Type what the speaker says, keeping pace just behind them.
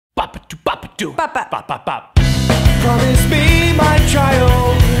do Bop, bop. bop bop bop. Promise me, my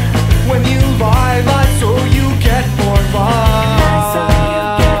child, when you lie, so you get more love.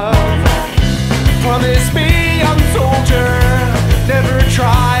 Promise me, young soldier, never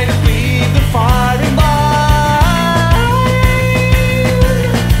try to leave the firing line.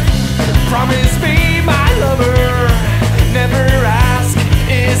 Promise me, my lover, never ask,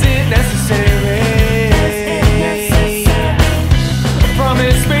 is it necessary?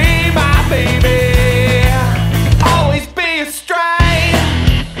 Promise me, my baby, always be a stray.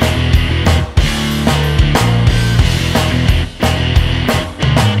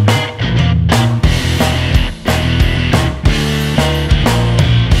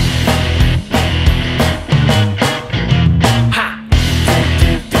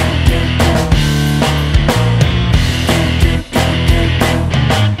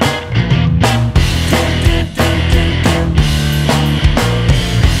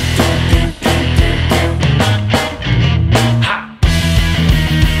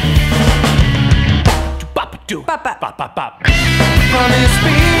 Do Bop, bop. bop bop bop. Promise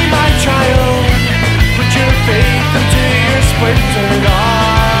me, my child, put your faith into your splintered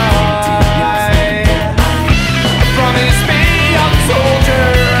eye. Promise me, young soldier,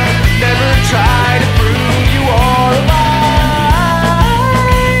 never try to prove you are alive.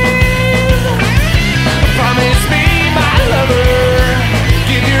 Promise me, my lover,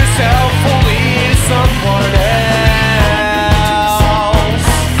 give yourself fully to someone else.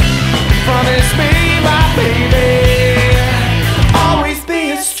 Promise me, my baby, always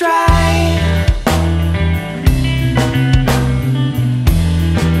be a stray.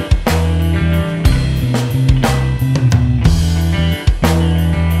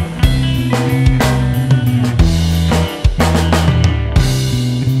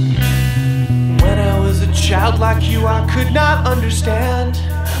 When I was a child like you, I could not understand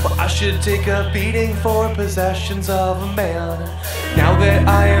why I should take a beating for possessions of a man. Now that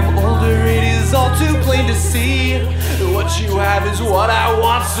I am older, it is all too plain to see that what you have is what I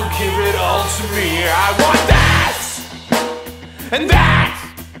want, so give it all to me. I want this and that,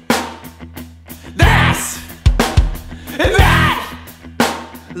 this and that.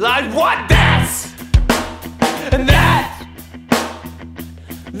 I want that.